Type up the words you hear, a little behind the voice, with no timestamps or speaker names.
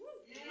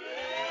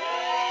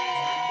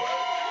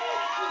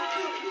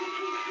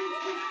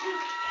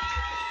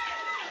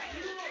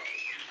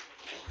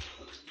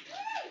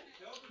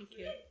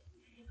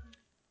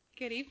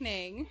Good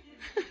evening.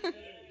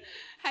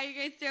 How you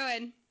guys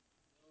doing?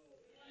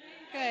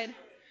 Good.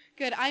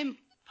 Good. I'm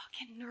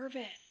fucking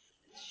nervous.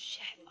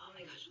 Shit. Oh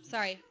my gosh.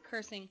 Sorry.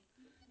 Cursing.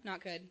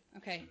 Not good.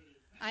 Okay.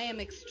 I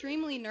am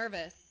extremely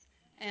nervous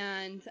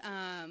and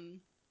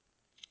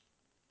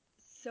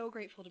so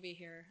grateful to be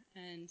here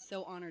and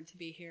so honored to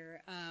be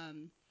here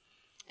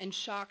and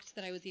shocked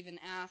that I was even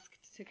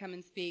asked to come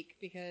and speak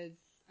because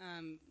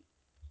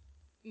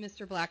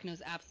Mr. Black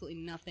knows absolutely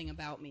nothing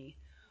about me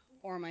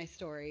or my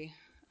story.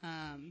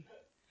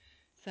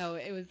 So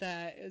it was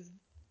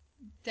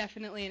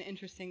definitely an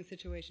interesting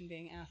situation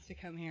being asked to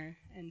come here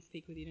and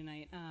speak with you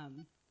tonight.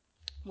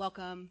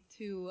 Welcome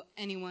to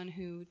anyone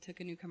who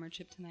took a newcomer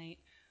trip tonight.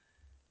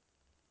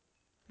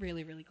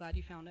 Really, really glad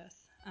you found us.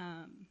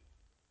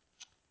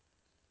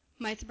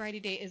 My sobriety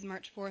date is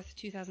March 4th,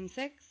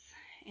 2006,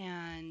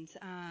 and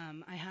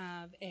I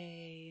have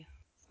a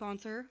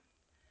sponsor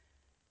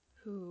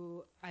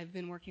who I've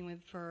been working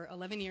with for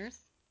 11 years.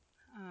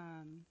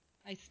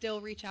 I still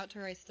reach out to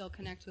her. I still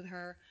connect with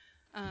her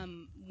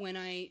when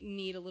I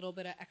need a little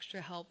bit of extra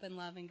help and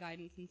love and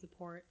guidance and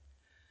support.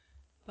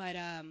 But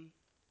I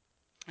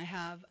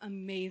have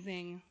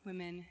amazing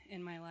women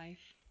in my life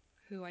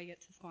who I get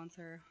to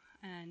sponsor,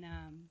 and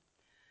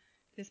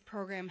this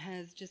program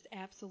has just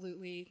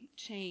absolutely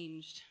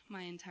changed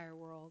my entire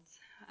world.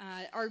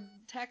 Our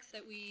text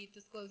that we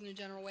disclose in a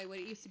general way, what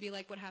it used to be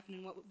like, what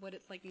happened, and what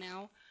it's like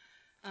now.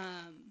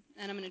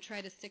 And I'm going to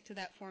try to stick to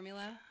that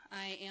formula.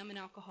 I am an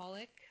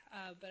alcoholic,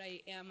 but I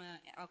am an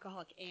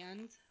alcoholic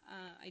and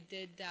I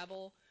did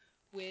dabble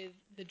with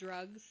the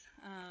drugs.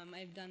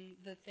 I've done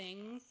the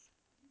things,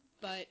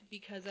 but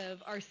because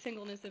of our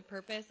singleness of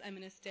purpose, I'm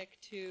going to stick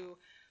to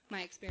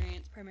my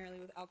experience primarily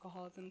with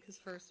alcoholism because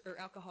first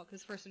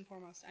and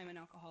foremost, I'm an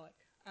alcoholic.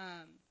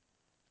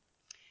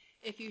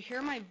 If you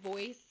hear my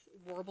voice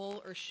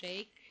warble or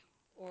shake,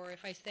 or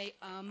if I say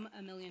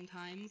a million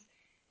times,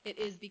 it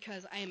is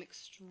because I am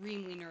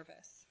extremely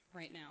nervous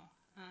right now,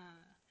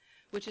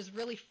 which is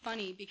really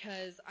funny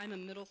because I'm a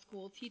middle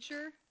school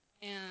teacher,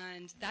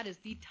 and that is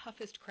the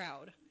toughest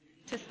crowd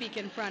to speak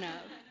in front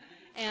of.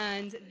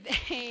 And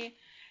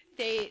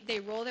they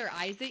roll their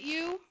eyes at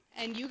you,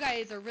 and you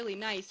guys are really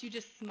nice. You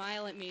just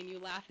smile at me and you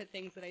laugh at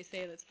things that I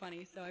say that's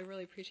funny, so I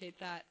really appreciate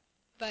that.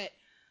 But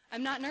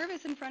I'm not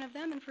nervous in front of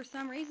them, and for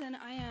some reason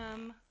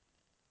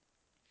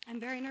I'm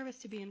very nervous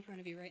to be in front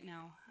of you right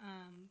now,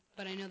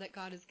 but I know that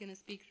God is going to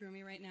speak through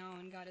me right now,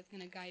 and God is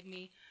going to guide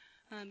me,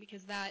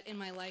 because that in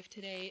my life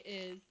today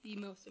is the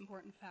most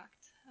important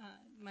fact,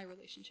 my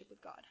relationship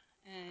with God.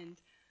 And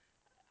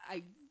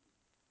I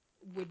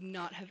would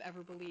not have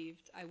ever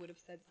believed I would have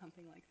said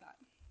something like that,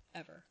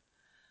 ever.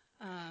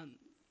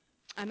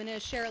 I'm going to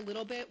share a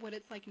little bit what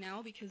it's like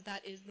now, because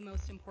that is the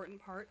most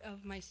important part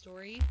of my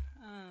story.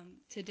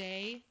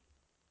 Today,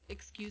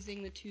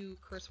 excusing the 2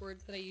 curse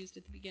words that I used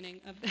at the beginning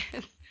of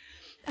this,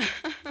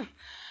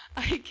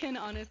 I can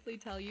honestly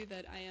tell you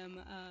that I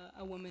am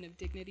a woman of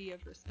dignity,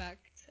 of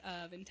respect,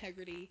 of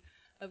integrity,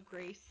 of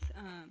grace,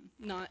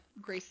 not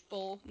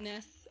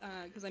gracefulness,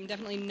 because I'm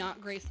definitely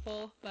not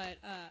graceful, but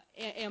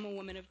am a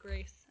woman of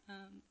grace,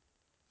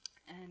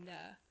 and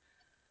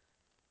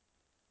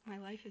my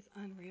life is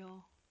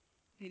unreal,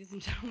 ladies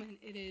and gentlemen.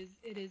 It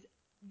is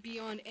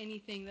beyond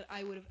anything that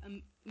I would have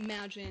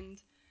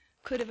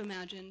could have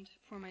imagined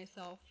for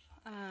myself.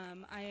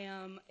 I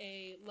am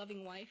a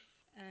loving wife,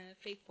 a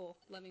faithful,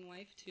 loving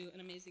wife to an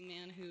amazing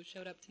man who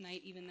showed up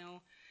tonight, even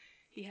though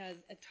he has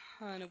a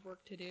ton of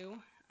work to do.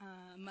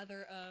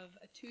 Mother of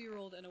a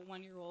 2-year-old and a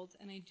 1-year-old,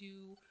 and I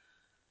do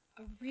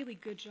a really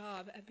good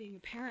job at being a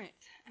parent.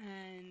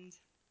 And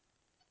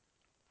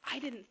I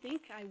didn't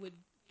think I would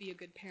be a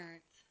good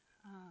parent.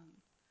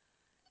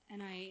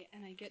 And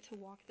I get to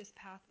walk this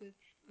path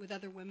with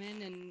other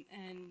women,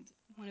 and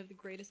one of the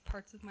greatest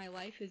parts of my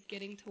life is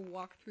getting to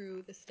walk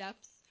through the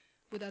steps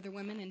with other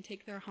women and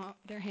take their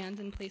hands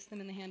and place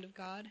them in the hand of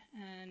God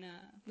and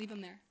leave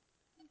them there,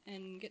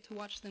 and get to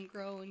watch them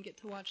grow and get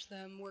to watch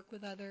them work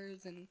with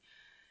others, and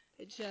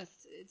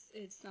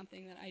it's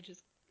something that I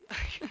just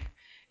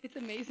it's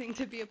amazing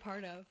to be a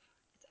part of.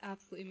 It's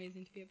absolutely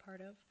amazing to be a part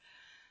of.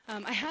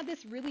 I had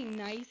this really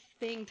nice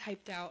thing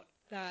typed out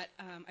that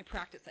I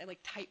practiced. I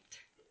typed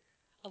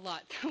a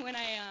lot.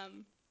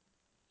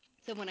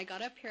 So when I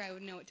got up here, I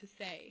would know what to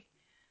say.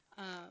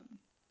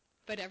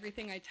 But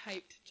everything I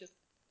typed just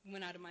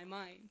went out of my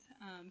mind.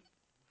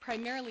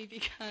 Primarily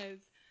because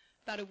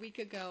about a week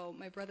ago,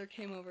 my brother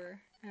came over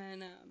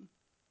and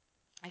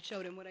I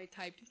showed him what I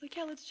typed. He's like,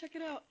 "Yeah, let's check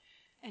it out."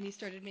 And he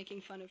started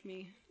making fun of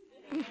me.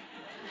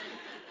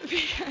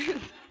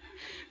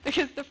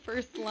 because the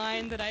first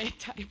line that I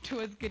typed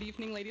was, "Good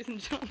evening, ladies and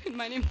gentlemen.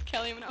 My name is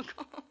Kelly. I'm an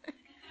alcoholic."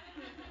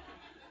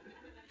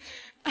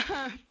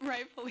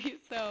 Rightfully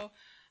so.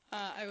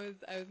 I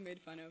was made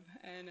fun of,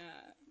 and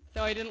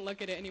so I didn't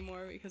look at it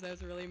anymore because I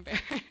was really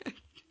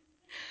embarrassed.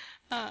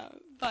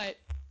 But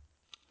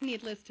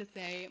needless to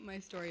say, my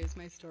story is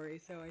my story,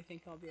 so I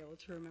think I'll be able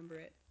to remember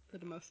it for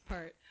the most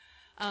part.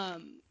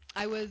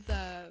 I was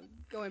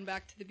going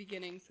back to the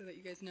beginning so that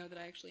you guys know that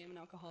I actually am an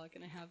alcoholic,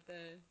 and I have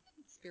the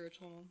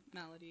spiritual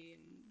malady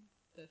and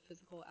the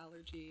physical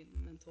allergy and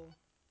the mental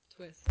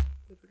twist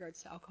with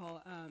regards to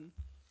alcohol. I'm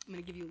going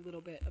to give you a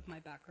little bit of my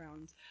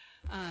background.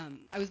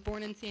 I was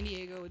born in San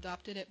Diego,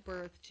 adopted at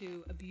birth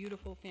to a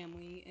beautiful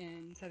family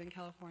in Southern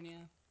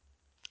California,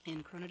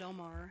 in Corona del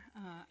Mar.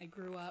 I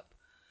grew up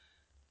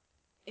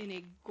in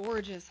a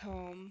gorgeous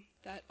home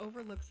that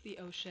overlooks the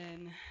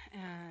ocean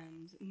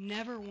and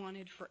never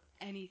wanted for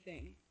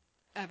anything,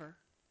 ever.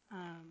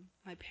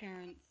 My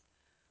parents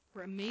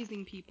were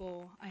amazing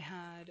people. I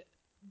had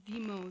the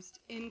most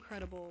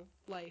incredible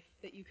life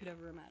that you could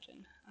ever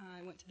imagine.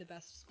 I went to the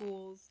best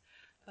schools,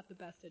 got the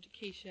best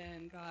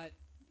education, got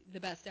the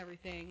best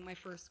everything. My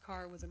first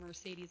car was a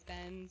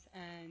Mercedes-Benz,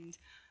 and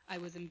I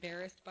was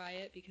embarrassed by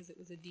it because it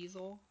was a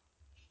diesel.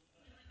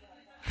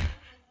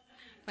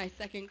 My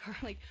second car,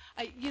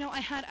 I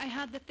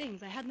had the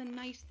things. I had the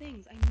nice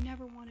things. I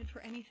never wanted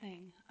for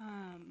anything.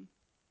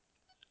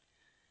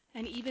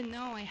 And even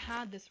though I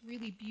had this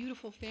really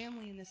beautiful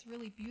family and this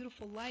really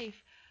beautiful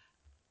life,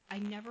 I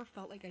never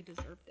felt like I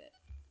deserved it.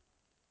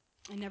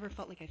 I never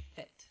felt like I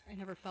fit. I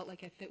never felt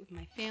like I fit with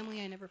my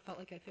family. I never felt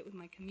like I fit with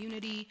my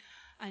community.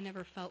 I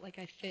never felt like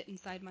I fit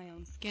inside my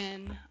own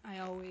skin. I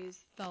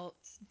always felt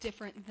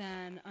different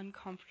than,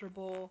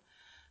 uncomfortable.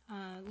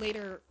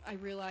 Later, I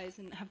realized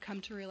and have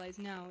come to realize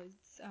now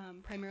it's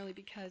primarily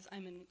because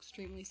I'm an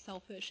extremely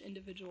selfish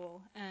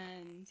individual,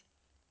 and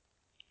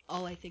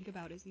all I think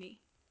about is me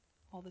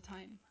all the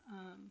time.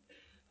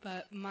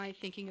 But my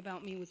thinking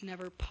about me was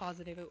never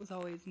positive. It was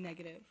always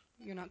negative.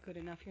 You're not good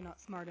enough. You're not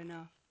smart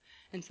enough.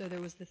 And so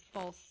there was this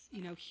false,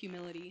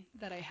 humility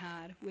that I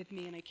had with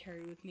me and I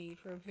carried with me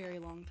for a very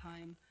long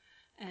time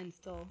and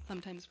still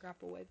sometimes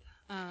grapple with.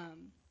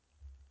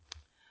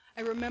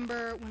 I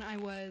remember when I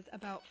was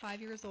about 5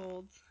 years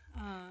old,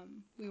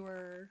 we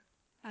were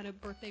at a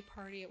birthday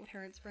party at a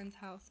parents' friend's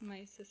house, and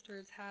my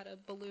sisters had a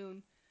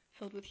balloon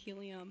filled with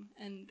helium,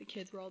 and the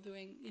kids were all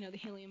doing, the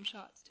helium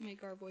shots to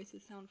make our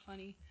voices sound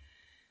funny.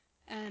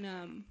 And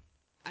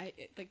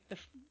the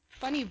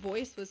funny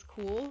voice was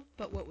cool,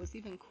 but what was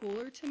even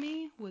cooler to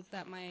me was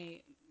that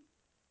my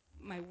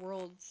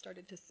world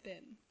started to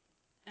spin.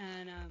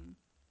 And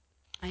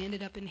I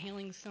ended up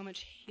inhaling so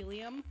much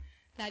helium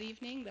that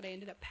evening that I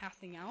ended up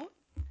passing out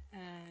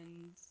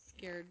and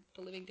scared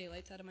the living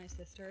daylights out of my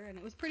sister. And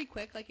it was pretty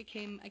quick. I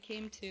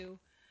came to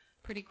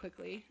pretty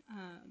quickly.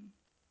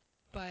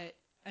 But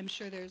I'm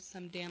sure there's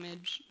some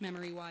damage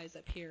memory-wise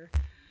up here.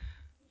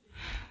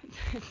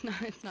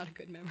 It's not a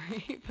good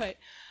memory, but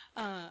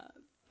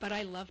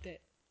I loved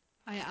it.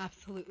 I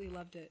absolutely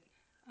loved it.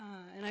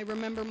 And I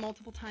remember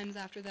multiple times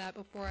after that,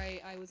 before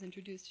I was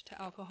introduced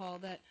to alcohol,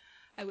 that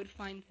I would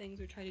find things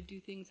or try to do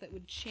things that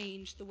would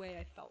change the way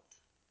I felt,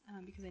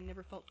 because I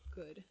never felt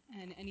good.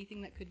 And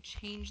anything that could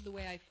change the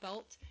way I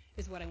felt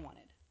is what I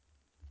wanted.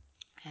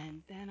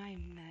 And then I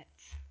met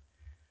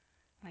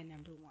my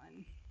number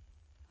one,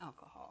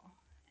 alcohol.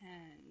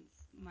 And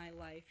my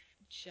life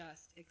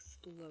just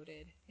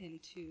exploded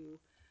into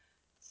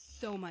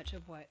so much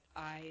of what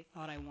I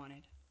thought I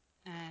wanted.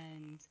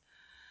 And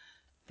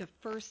the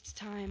first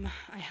time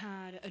I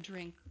had a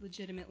drink,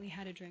 legitimately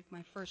had a drink,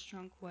 my first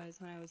drunk was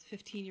when I was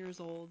 15 years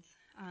old.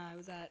 I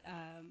was at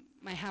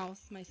my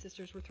house. My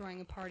sisters were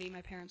throwing a party.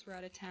 My parents were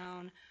out of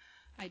town.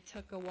 I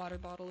took a water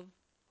bottle of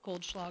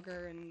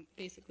Goldschlager and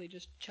basically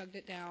just chugged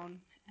it down.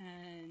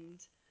 And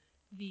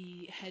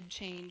the head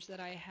change that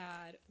I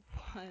had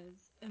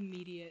was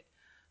immediate.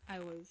 I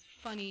was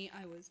funny.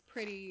 I was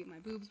pretty. My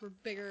boobs were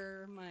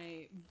bigger.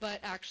 My butt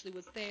actually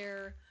was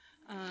there.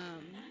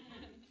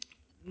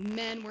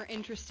 Men were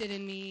interested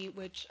in me,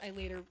 which I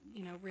later,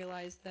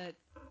 realized that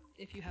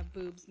if you have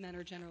boobs, men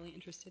are generally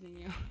interested in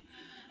you.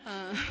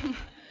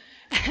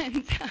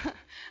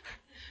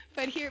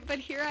 But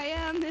here I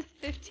am, this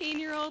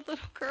 15-year-old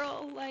little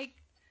girl,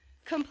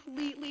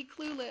 completely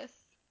clueless.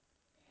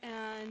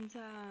 And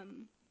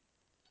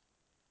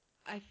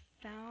I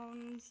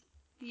found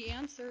the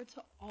answer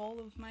to all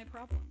of my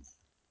problems.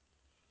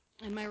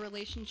 And my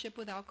relationship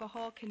with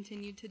alcohol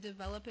continued to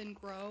develop and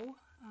grow.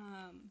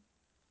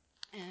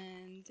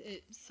 And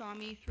it saw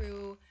me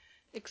through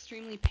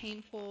extremely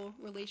painful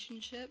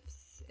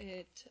relationships.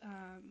 It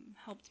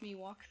helped me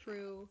walk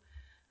through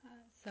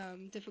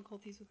some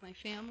difficulties with my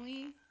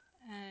family.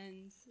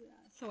 And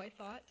so I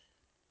thought,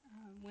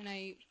 when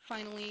I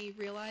finally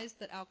realized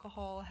that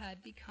alcohol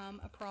had become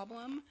a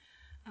problem,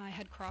 I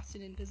had crossed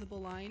an invisible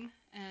line,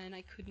 and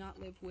I could not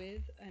live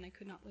with, and I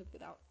could not live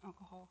without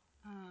alcohol.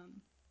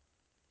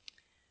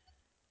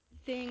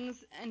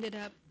 Things ended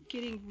up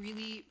getting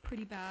really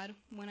pretty bad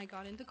when I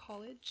got into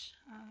college.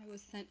 I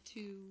was sent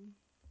to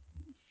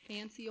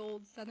fancy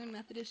old Southern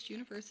Methodist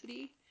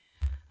University,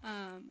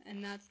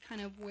 and that's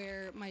kind of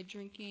where my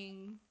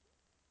drinking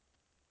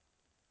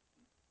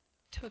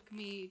took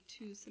me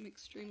to some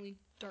extremely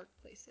dark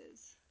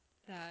places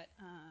that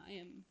I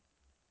am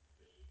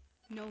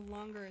no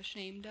longer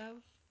ashamed of,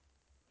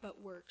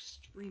 but were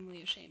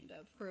extremely ashamed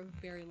of for a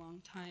very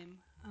long time.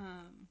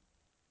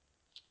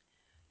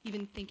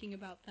 Even thinking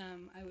about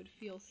them, I would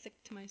feel sick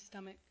to my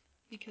stomach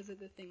because of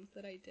the things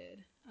that I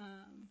did.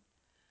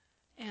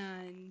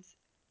 And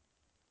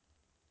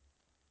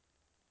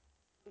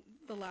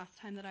the last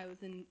time that I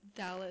was in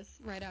Dallas,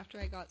 right after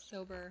I got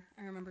sober,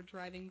 I remember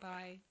driving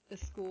by the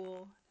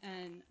school,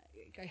 and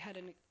I had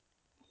a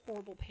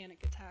horrible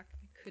panic attack.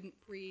 I couldn't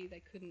breathe.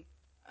 It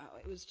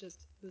was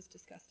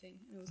disgusting.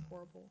 It was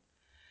horrible.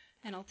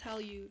 And I'll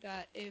tell you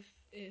that if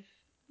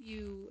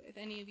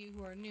any of you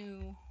who are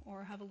new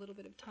or have a little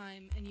bit of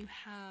time and you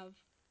have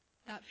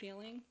that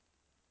feeling,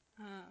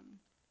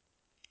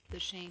 the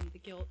shame, the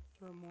guilt,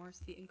 the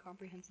remorse, the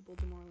incomprehensible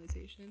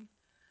demoralization,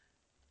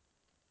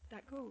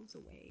 that goes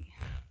away.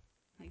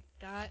 Like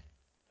that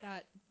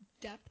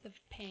depth of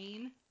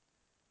pain,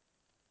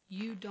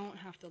 you don't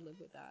have to live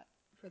with that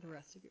for the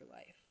rest of your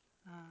life.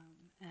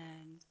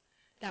 And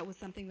that was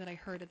something that I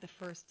heard at the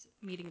first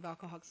meeting of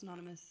Alcoholics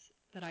Anonymous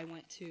that I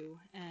went to,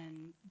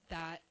 and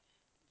that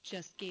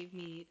just gave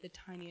me the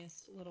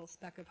tiniest little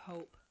speck of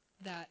hope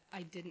that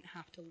I didn't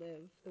have to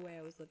live the way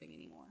I was living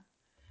anymore.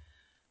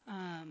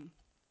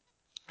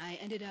 I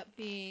ended up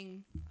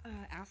being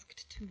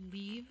asked to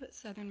leave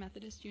Southern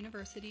Methodist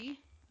University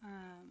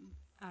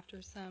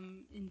after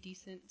some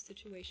indecent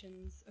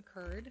situations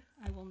occurred.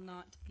 I will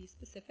not be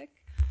specific.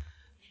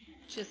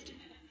 Just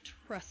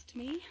trust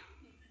me.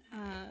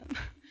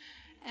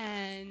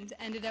 And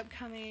ended up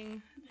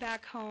coming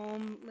back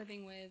home,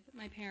 living with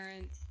my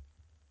parents,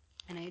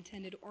 and I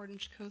attended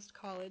Orange Coast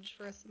College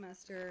for a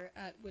semester,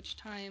 at which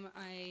time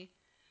I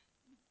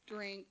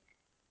drank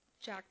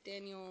Jack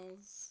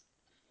Daniels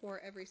for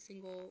every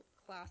single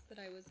class that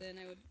I was in.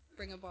 I would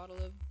bring a bottle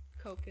of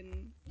Coke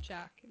and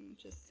Jack and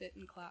just sit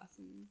in class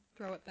and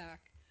throw it back.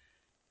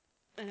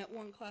 And at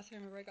one class, I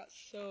remember I got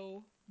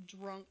so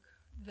drunk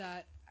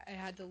that I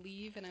had to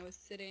leave, and I was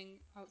sitting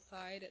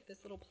outside at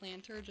this little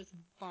planter just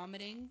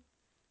vomiting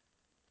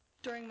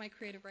during my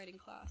creative writing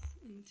class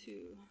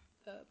into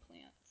the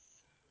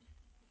plants.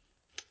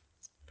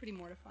 It's pretty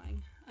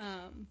mortifying.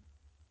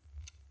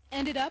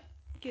 Ended up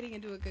getting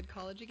into a good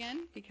college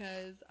again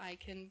because I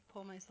can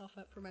pull myself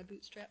up for my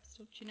bootstraps,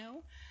 don't you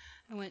know?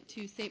 I went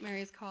to St.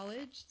 Mary's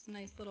College. It's a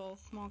nice little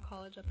small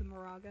college up in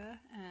Moraga,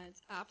 and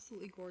it's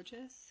absolutely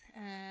gorgeous.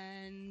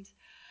 And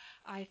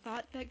I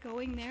thought that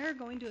going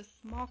to a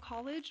small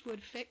college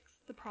would fix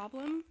the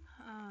problem,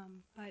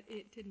 but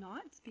it did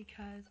not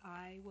because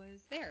I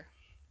was there.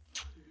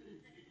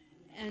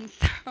 And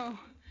so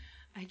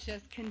I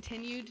just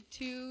continued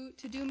to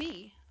do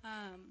me.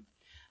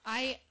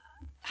 I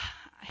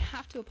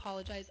have to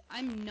apologize.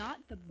 I'm not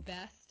the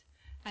best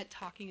at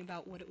talking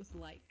about what it was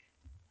like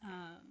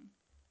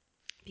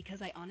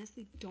because I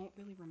honestly don't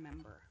really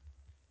remember.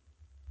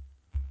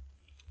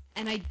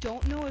 And I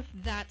don't know if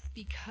that's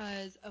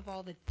because of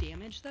all the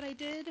damage that I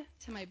did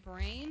to my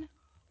brain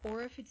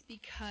or if it's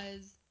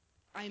because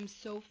I'm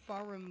so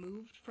far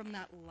removed from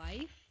that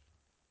life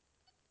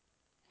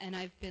and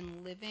I've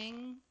been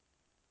living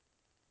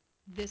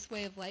this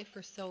way of life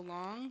for so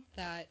long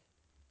that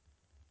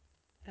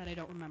I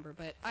don't remember.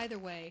 But either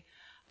way,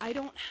 I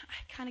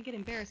kind of get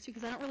embarrassed too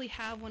because I don't really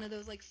have one of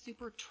those like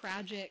super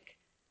tragic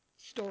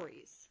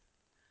stories.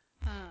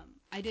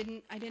 I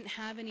didn't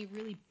have any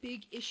really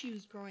big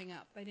issues growing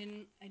up. I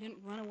didn't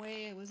run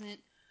away. I wasn't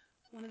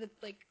one of the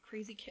like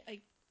crazy kids.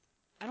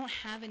 I don't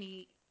have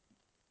any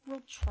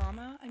real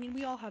trauma. I mean,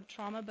 we all have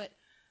trauma, but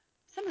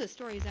some of the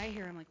stories I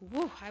hear, I'm like,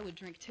 whoa, I would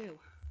drink too.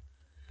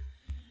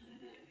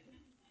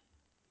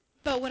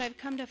 But what I've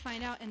come to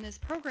find out in this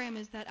program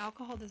is that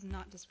alcohol does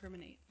not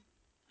discriminate.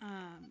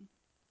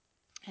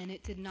 And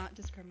it did not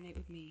discriminate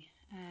with me.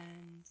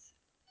 And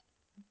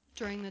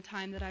during the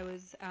time that I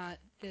was at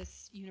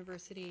this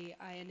university,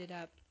 I ended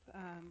up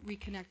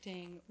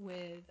reconnecting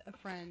with a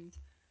friend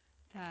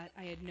that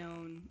I had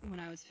known when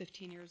I was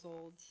 15 years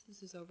old.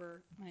 This was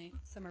over my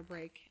summer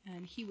break,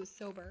 and he was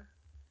sober,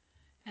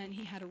 and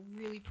he had a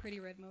really pretty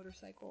red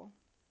motorcycle,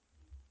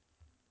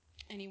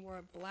 and he wore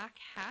a black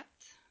hat,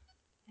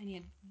 and he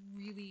had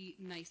really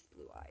nice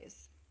blue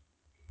eyes.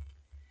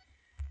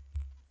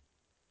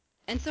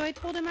 And so I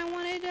told him I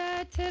wanted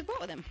to go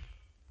out with him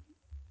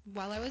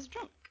while I was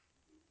drunk.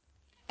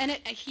 And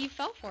he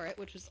fell for it,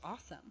 which was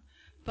awesome.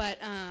 But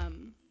I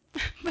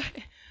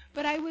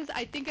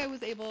think I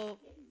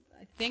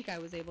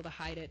was able to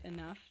hide it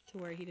enough to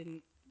where he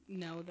didn't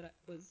know that I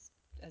was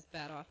as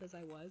bad off as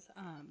I was.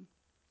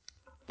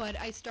 But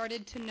I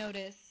started to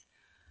notice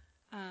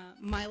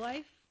my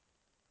life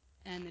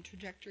and the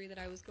trajectory that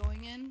I was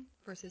going in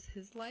versus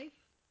his life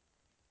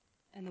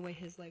and the way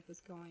his life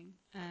was going.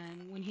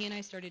 And when he and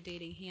I started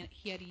dating,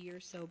 he had a year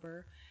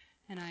sober,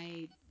 and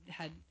I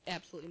had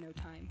absolutely no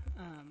time.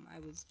 I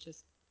was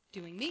just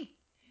doing me.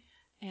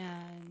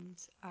 And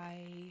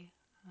I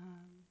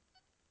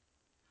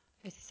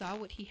saw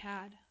what he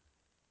had.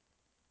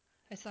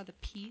 I saw the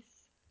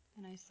peace,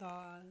 and I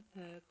saw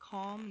the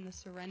calm and the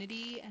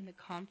serenity and the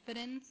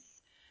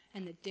confidence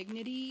and the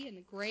dignity and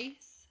the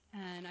grace,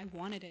 and I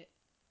wanted it.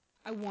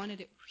 I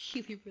wanted it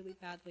really, really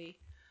badly.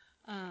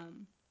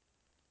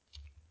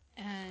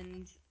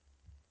 And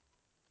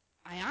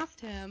I asked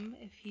him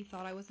if he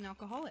thought I was an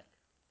alcoholic.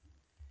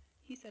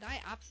 He said,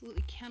 I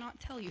absolutely cannot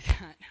tell you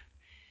that.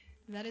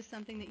 That is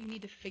something that you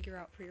need to figure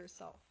out for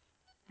yourself.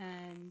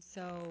 And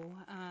so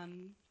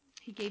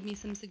he gave me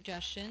some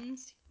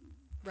suggestions,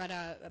 read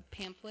a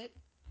pamphlet,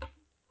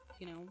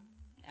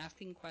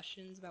 asking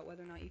questions about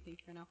whether or not you think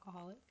you're an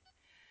alcoholic.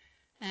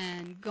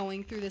 And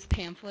going through this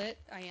pamphlet,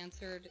 I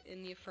answered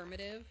in the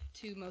affirmative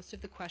to most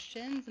of the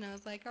questions, and I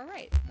was like, all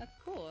right, that's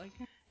cool.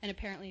 And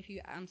apparently if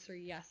you answer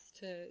yes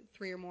to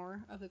 3 or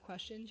more of the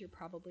questions, you're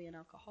probably an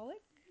alcoholic.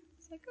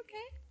 It's like,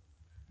 okay.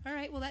 All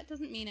right, well, that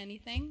doesn't mean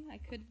anything. I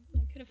could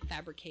have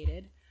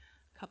fabricated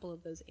a couple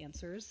of those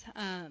answers.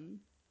 Then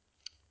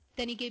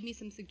he gave me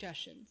some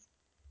suggestions,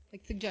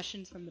 like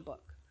suggestions from the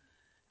book.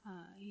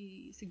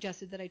 He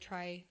suggested that I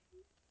try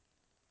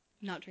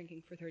not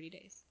drinking for 30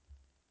 days.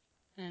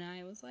 And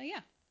I was like, yeah,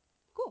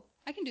 cool,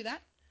 I can do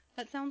that.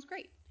 That sounds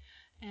great.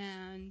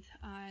 And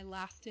I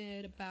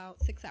lasted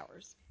about 6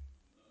 hours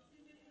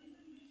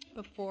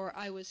before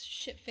I was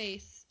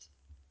shit-faced,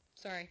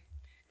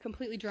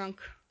 completely drunk,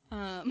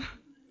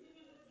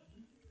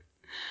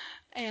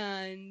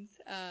 and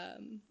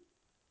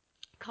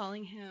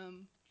calling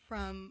him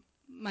from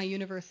my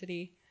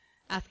university,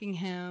 asking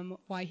him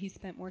why he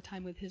spent more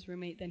time with his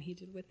roommate than he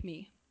did with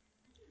me.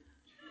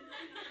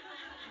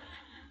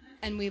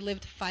 And we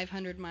lived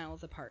 500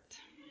 miles apart.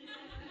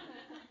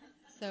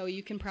 So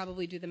you can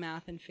probably do the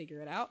math and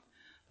figure it out.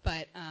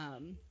 But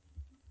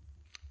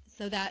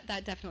so that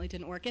definitely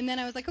didn't work. And then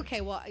I was like, okay,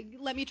 well,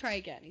 let me try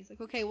again. He's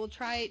like, okay, well,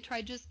 try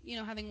just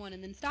having one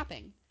and then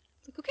stopping. I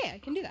was like, okay, I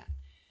can do that.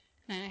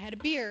 And I had a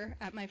beer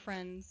at my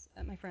friend's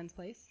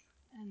place.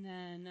 And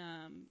then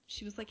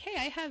she was like, hey,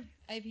 I have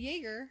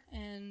Jaeger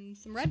and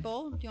some Red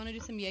Bull. Do you want to do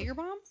some Jaeger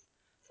bombs?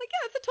 It's like,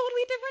 yeah, it's a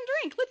totally different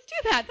drink. Let's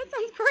do that. That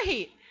sounds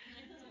great.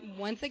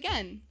 Once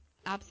again,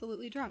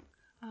 absolutely drunk.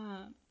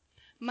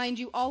 Mind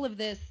you, all of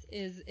this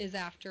is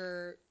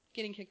after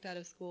getting kicked out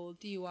of school,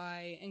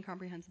 DUI,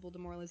 incomprehensible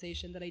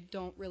demoralization that I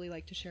don't really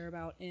like to share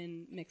about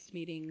in mixed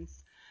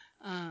meetings.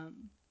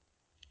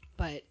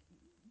 But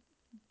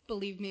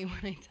believe me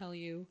when I tell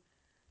you,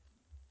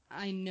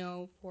 I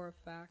know for a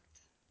fact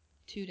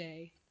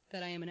today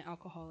that I am an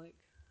alcoholic.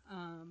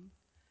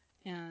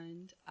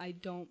 And I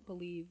don't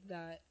believe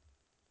that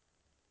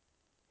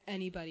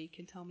anybody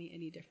can tell me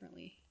any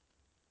differently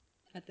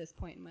at this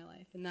point in my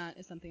life. And that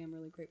is something I'm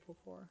really grateful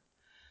for.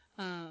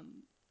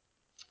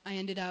 I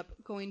ended up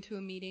going to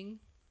a meeting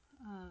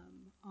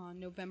on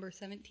November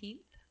 17th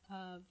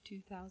of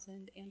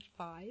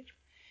 2005. It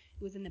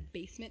was in the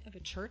basement of a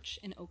church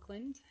in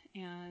Oakland,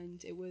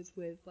 and it was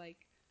with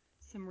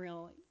some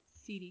real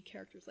seedy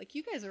characters.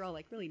 You guys are all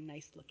really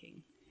nice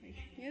looking. You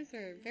guys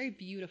are very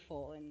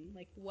beautiful and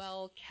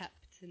well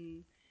kept,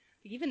 and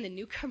even the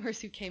newcomers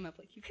who came up,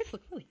 you guys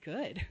look really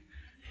good.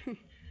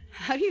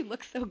 How do you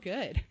look so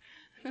good?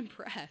 I'm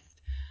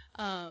impressed.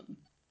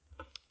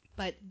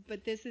 But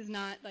this is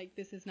not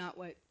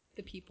what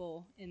the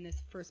people in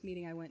this first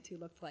meeting I went to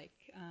looked like.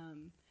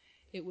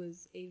 It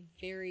was a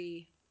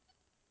very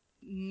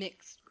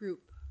mixed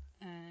group,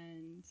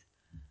 and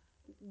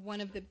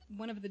one of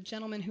the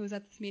gentlemen who was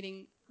at this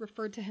meeting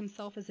referred to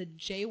himself as a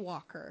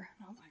jaywalker.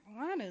 And I was like,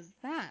 what is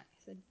that? He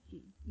said,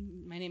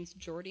 my name's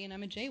Jordy and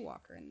I'm a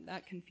jaywalker, and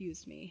that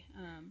confused me.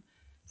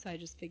 So I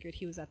just figured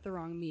he was at the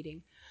wrong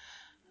meeting.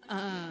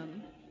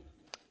 And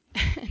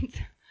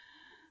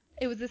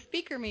it was a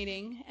speaker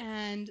meeting,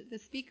 and the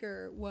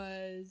speaker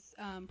was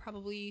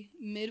probably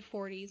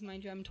mid-40s.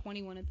 Mind you, I'm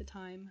 21 at the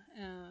time.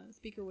 The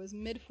speaker was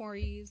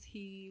mid-40s.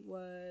 He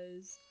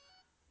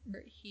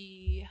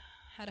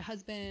had a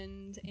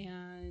husband,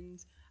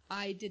 and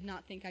I did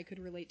not think I could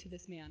relate to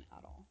this man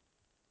at all.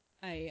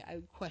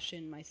 I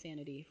questioned my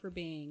sanity for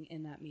being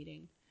in that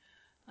meeting.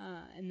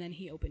 And then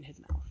he opened his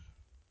mouth,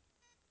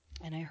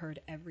 and I heard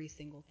every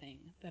single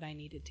thing that I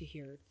needed to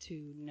hear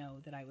to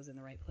know that I was in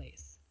the right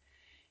place.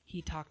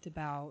 He talked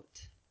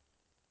about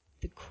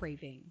the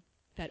craving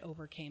that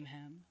overcame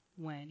him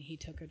when he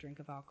took a drink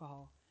of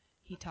alcohol.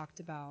 He talked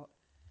about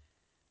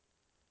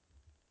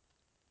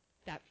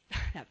that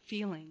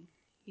feeling,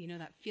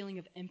 that feeling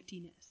of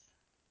emptiness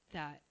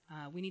that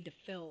we need to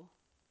fill.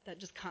 That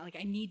just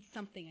I need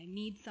something.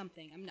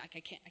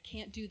 I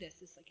can't do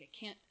this. It's I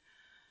can't.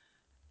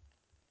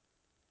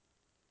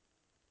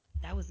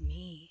 That was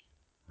me.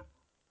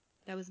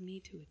 That was me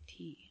to a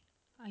T.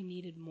 I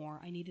needed more.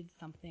 I needed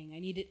something. I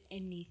needed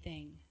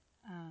anything.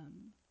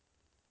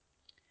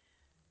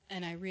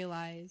 And I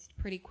realized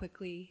pretty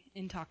quickly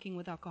in talking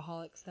with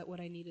alcoholics that what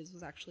I needed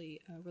was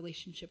actually a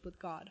relationship with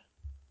God.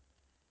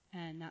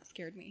 And that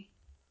scared me.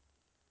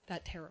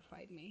 That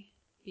terrified me.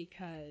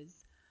 Because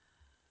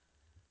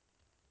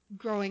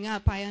growing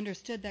up, I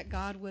understood that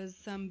God was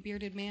some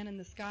bearded man in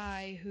the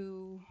sky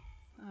who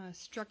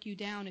struck you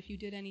down if you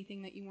did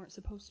anything that you weren't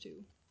supposed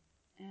to.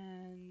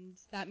 And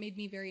that made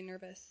me very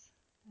nervous.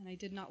 And I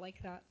did not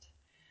like that.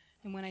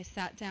 And when I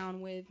sat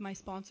down with my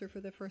sponsor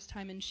for the first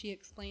time and she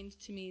explained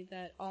to me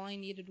that all I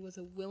needed was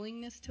a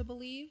willingness to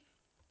believe,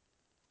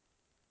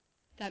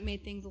 that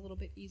made things a little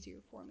bit easier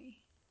for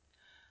me.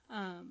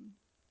 I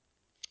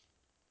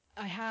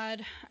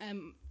had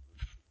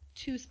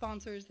 2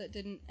 sponsors that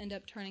didn't end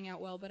up turning out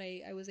well, but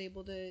I was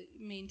able to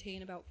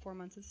maintain about 4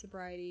 months of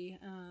sobriety.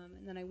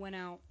 And then I went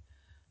out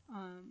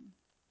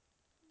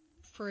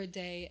for a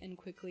day and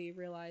quickly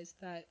realized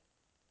that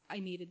I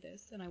needed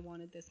this and I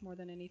wanted this more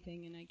than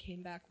anything. And I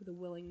came back with a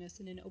willingness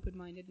and an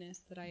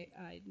open-mindedness that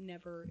I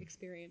never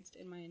experienced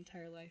in my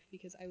entire life,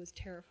 because I was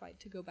terrified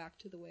to go back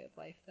to the way of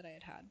life that I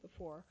had had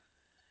before.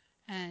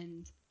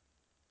 And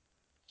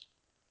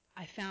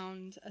I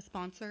found a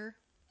sponsor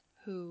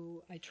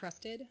who I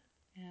trusted,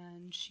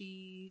 and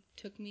she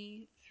took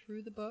me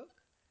through the book,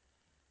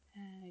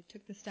 and I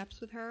took the steps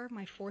with her.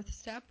 My 4th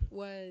step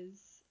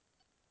was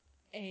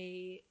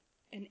an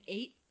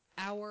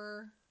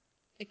 8-hour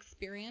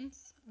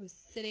experience. I was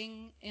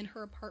sitting in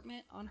her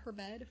apartment on her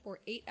bed for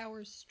 8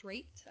 hours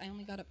straight. I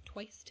only got up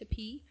twice to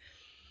pee,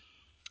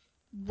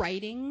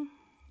 writing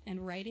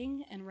and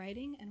writing and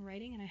writing and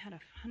writing, and I had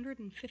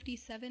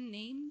 157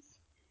 names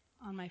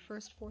on my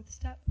first 4th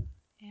step,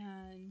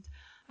 and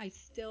I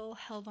still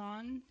held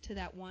on to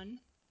that one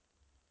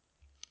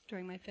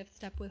during my 5th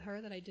step with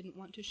her that I didn't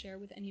want to share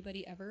with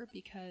anybody ever,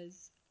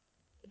 because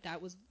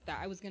that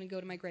I was going to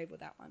go to my grave with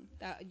that one.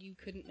 That you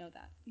couldn't know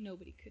that.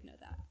 Nobody could know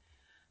that.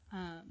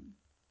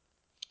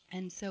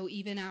 And so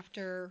even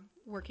after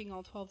working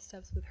all 12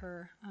 steps with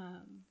her,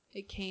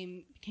 it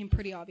became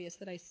pretty obvious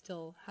that I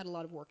still had a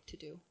lot of work to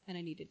do, and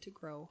I needed to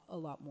grow a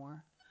lot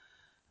more.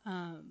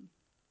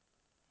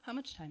 How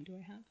much time do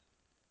I have?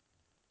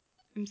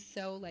 I'm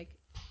so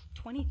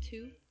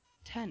 22,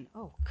 10.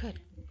 Oh, good.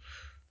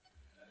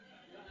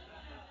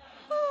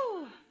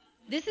 Whew.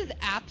 This is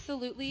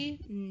absolutely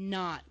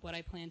not what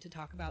I planned to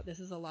talk about. This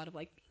is a lot of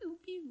pew,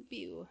 pew,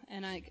 pew.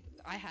 And I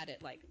had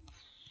it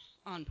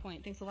on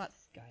point. Thanks a lot,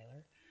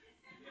 Skylar.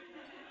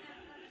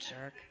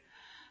 Jerk.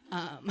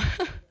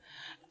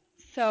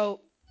 So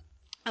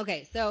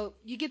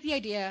you get the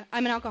idea.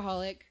 I'm an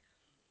alcoholic.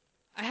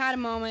 I had a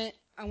moment.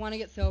 I want to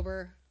get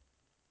sober.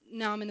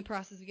 Now I'm in the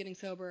process of getting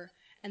sober.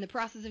 And the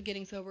process of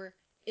getting sober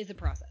is a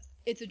process.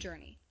 It's a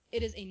journey.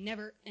 It is a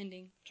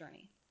never-ending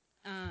journey.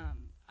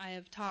 I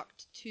have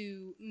talked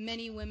to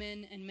many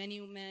women and many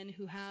men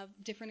who have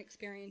different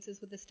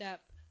experiences with the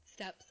steps.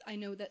 I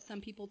know that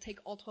some people take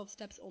all 12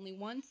 steps only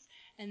once,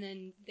 and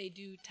then they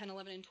do 10,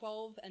 11, and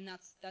 12, and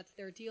that's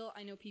their deal.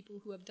 I know people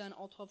who have done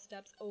all 12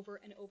 steps over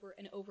and over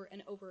and over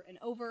and over and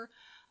over.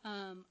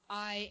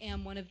 I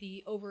am one of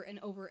the over and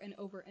over and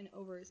over and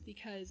overs,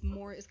 because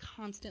more is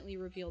constantly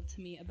revealed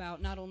to me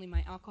about not only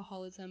my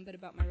alcoholism, but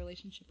about my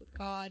relationship with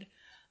God.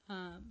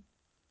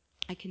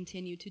 I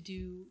continue to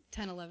do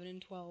 10, 11,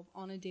 and 12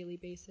 on a daily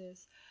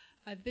basis.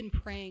 I've been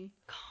praying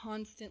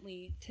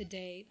constantly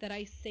today that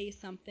I say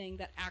something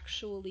that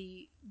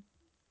actually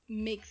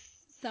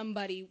makes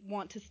somebody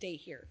want to stay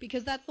here,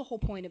 because that's the whole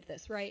point of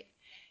this, right?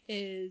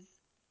 Is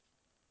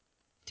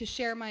to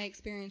share my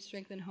experience,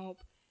 strength, and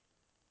hope,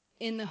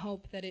 in the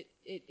hope that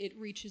it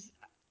reaches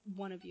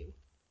one of you,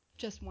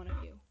 just one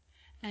of you.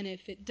 And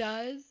if it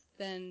does,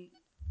 then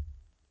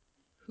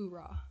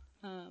hoorah.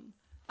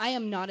 I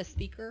am not a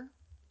speaker.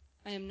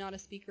 I am not a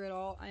speaker at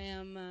all.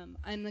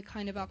 I'm the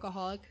kind of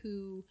alcoholic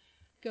who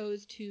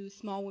goes to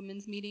small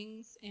women's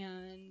meetings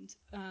and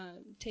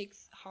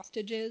takes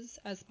hostages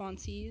as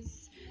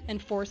sponsees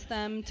and force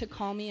them to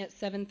call me at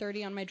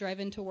 7:30 on my drive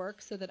into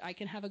work so that I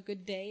can have a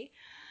good day.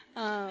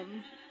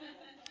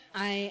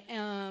 I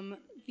am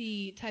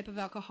the type of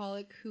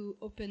alcoholic who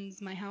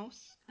opens my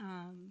house,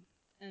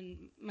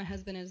 and my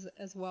husband is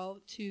as well,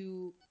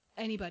 to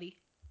anybody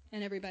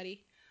and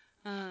everybody.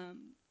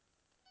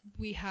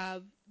 We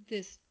have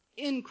this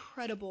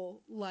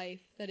incredible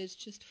life that is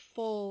just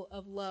full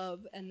of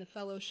love and the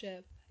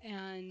fellowship,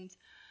 and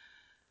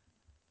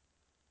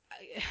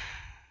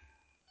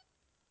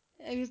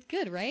it was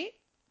good, right?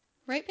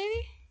 Right,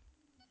 baby?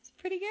 It's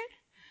pretty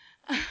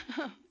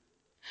good.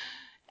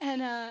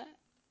 And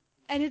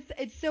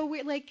it's so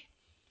weird.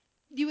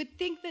 You would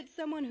think that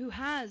someone who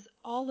has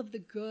all of the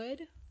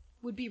good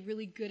would be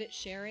really good at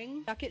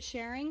sharing, stuck at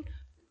sharing,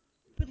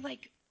 but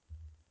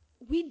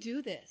we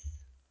do this.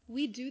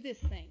 We do this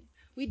thing.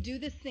 We do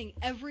this thing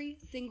every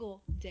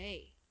single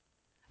day.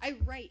 I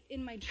write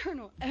in my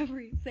journal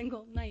every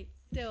single night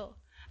still.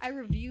 I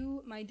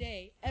review my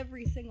day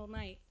every single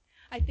night.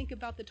 I think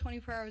about the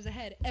 24 hours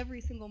ahead every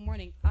single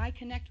morning. I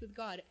connect with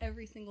God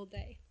every single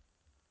day.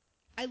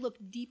 I look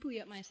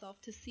deeply at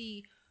myself to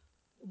see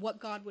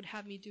what God would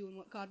have me do and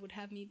what God would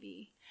have me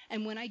be.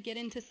 And when I get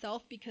into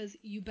self, because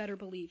you better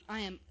believe I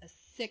am a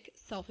sick,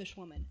 selfish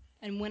woman.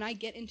 And when I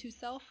get into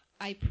self,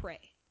 I pray.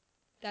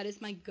 That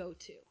is my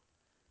go-to.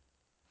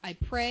 I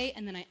pray,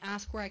 and then I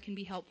ask where I can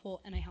be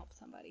helpful, and I help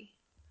somebody.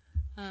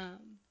 And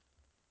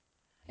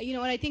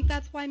I think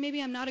that's why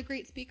maybe I'm not a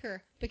great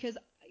speaker, because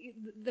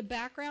the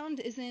background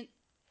it's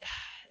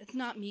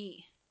not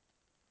me.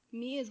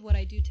 Me is what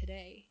I do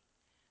today.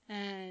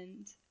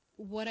 And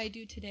what I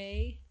do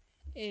today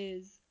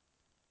is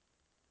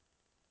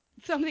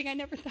something I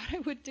never thought I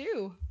would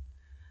do.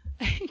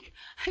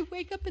 I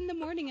wake up in the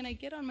morning and I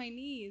get on my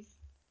knees,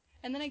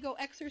 and then I go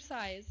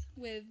exercise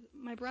with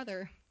my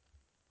brother,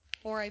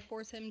 or I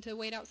force him to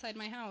wait outside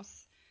my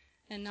house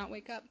and not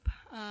wake up.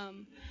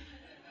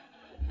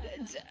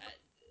 d-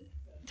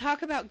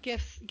 Talk about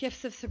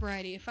gifts of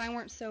sobriety. If I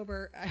weren't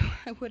sober,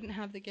 I wouldn't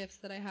have the gifts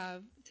that I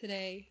have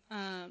today.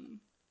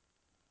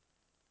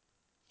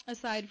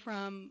 Aside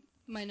from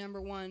my number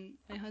one,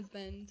 my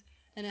husband,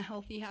 and a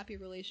healthy, happy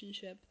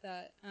relationship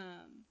that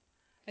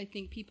I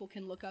think people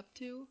can look up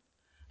to.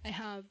 I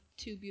have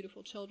 2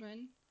 beautiful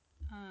children,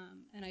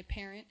 and I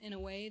parent in a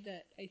way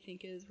that I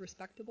think is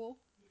respectable.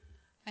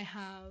 I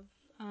have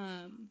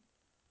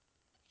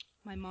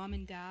my mom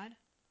and dad,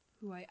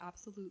 who I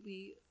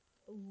absolutely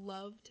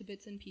love to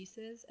bits and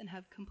pieces and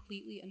have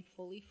completely and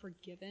fully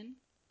forgiven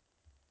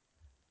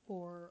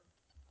for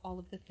all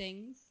of the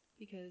things,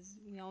 because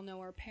we all know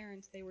our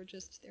parents, they're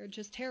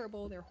just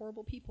terrible, they're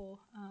horrible people.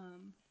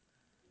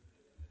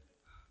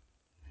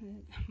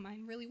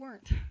 Mine really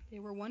weren't. They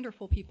were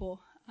wonderful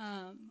people.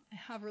 I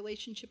have a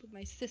relationship with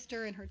my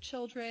sister and her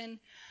children.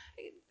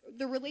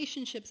 The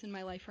relationships in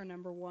my life are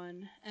number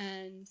one.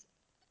 And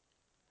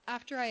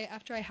after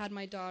I had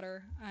my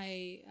daughter,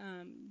 I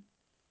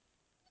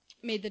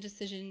made the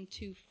decision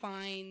to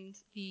find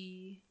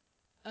the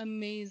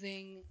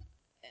amazing,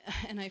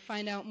 and I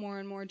find out more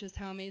and more just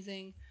how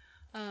amazing.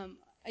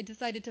 I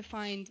decided to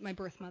find my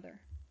birth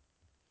mother,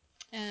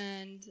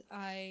 and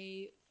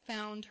I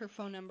found her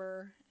phone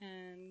number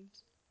and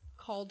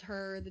called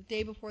her the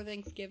day before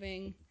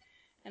Thanksgiving,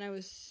 and I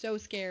was so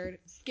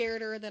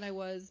scareder than I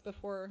was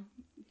before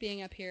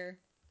being up here.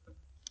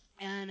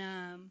 And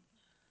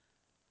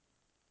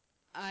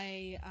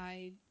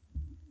I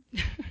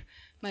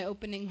my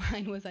opening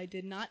line was, "I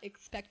did not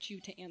expect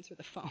you to answer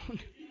the phone."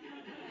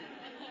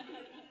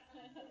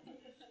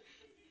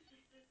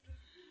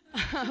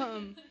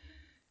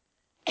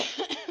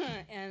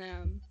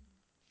 And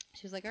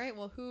she was like, "All right,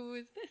 well, who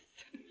is this?"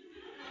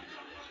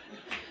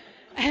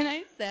 And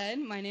I said,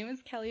 "My name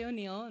is Kelly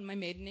O'Neill, and my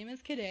maiden name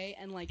is Kade."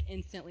 And like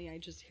instantly, I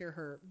just hear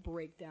her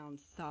break down,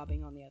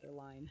 sobbing on the other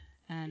line.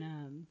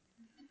 And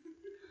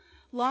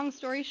long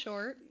story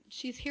short,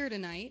 she's here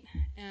tonight,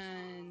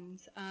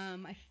 and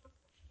I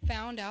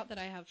found out that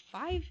I have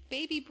 5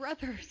 baby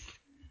brothers.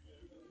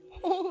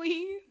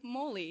 Holy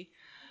moly!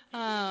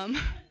 I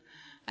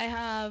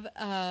have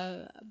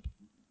a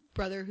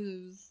brother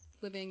who's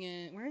living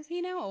in, where is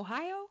he now?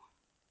 Ohio?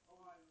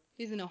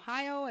 He's in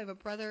Ohio. I have a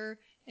brother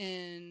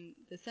in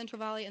the Central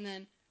Valley, and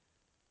then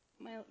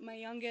my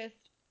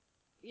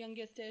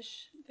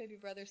youngest-ish baby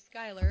brother,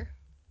 Skylar,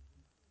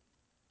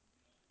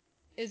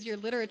 is your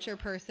literature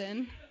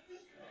person.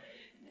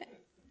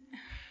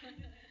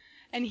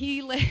 And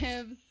he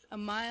lives a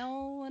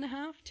mile and a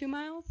half, 2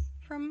 miles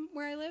from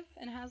where I live,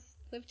 and has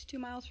lived 2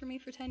 miles from me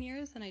for 10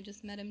 years, and I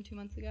just met him 2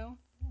 months ago.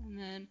 And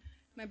then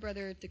my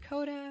brother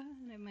Dakota,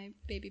 and I have my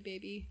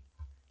baby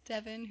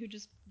Devin, who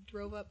just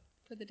drove up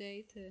for the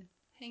day to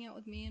hang out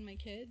with me and my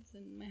kids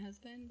and my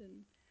husband.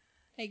 And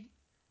I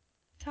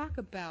talk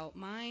about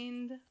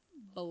mind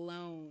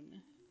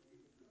blown,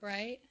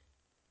 right?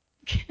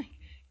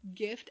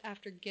 Gift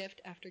after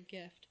gift after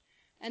gift.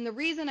 And the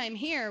reason I'm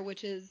here,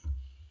 which is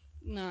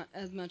not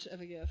as much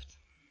of a gift,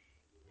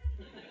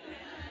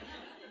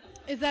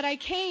 is that I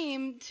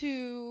came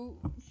to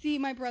see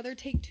my brother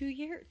take 2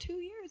 years. 2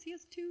 years. He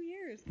has 2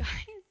 years, guys.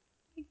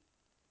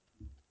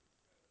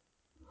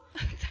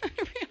 It's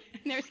unreal.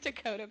 And there's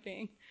Dakota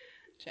being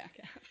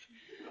jackass.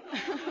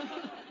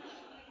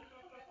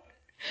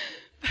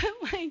 But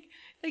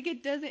like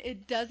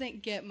it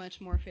doesn't get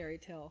much more fairy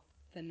tale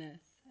than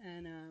this.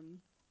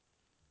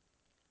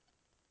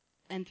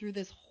 And through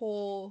this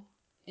whole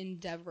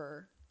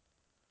endeavor,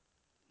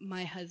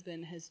 my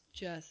husband has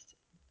just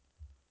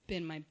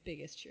been my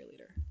biggest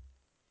cheerleader.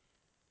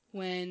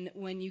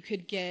 When you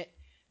could get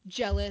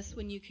jealous,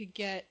 when you could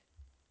get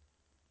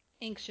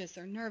anxious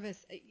or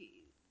nervous,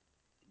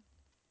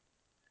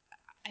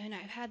 and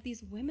I've had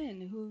these women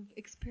who've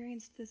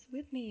experienced this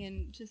with me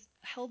and just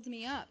held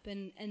me up,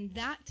 and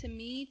that to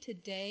me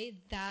today,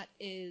 that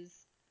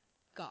is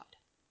God.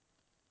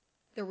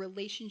 The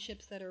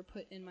relationships that are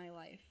put in my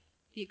life,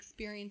 the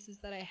experiences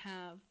that I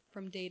have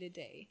from day to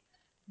day,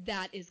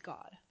 that is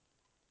God.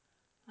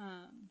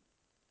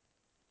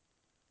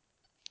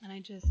 And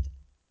I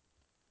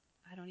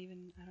don't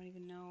even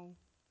know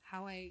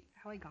how I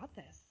got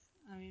this.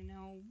 I don't even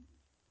know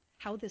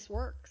how this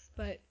works,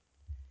 but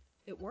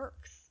it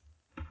works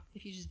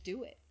if you just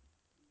do it.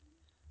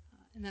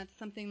 And that's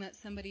something that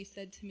somebody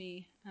said to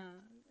me,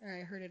 or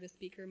I heard at a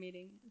speaker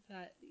meeting,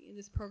 that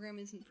this program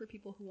isn't for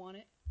people who want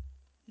it.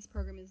 This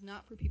program is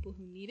not for people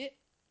who need it.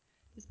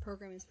 This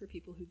program is for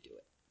people who do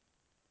it.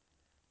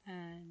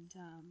 And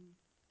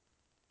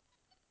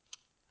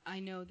I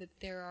know that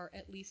there are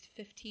at least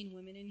 15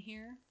 women in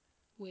here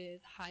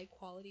with high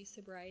quality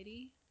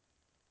sobriety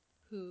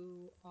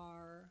who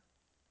are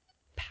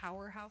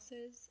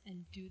powerhouses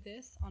and do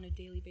this on a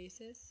daily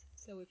basis.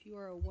 So if you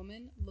are a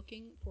woman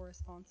looking for a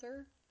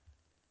sponsor,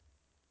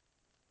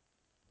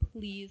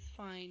 please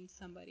find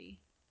somebody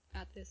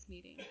at this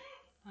meeting.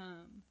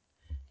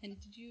 And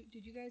did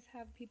you guys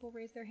have people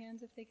raise their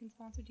hands if they can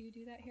sponsor? Do you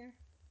do that here?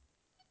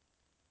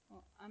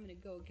 Well, I'm going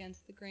to go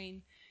against the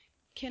grain.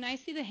 Can I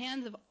see the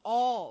hands of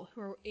all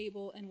who are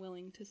able and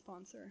willing to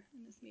sponsor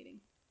in this meeting?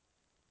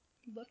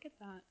 Look at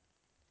that.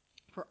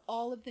 For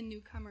all of the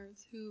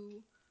newcomers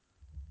who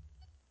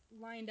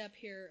lined up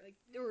here, like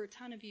there were a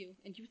ton of you,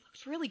 and you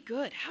looked really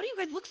good. How do you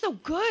guys look so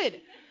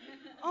good?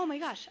 Oh my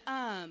gosh.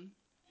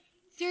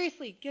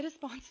 Seriously, get a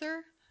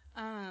sponsor.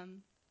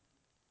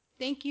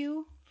 Thank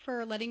you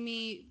for letting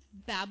me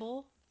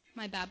babble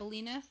my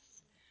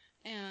babbliness,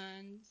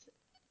 and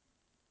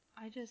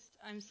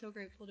I'm so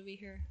grateful to be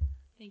here.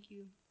 Thank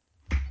you.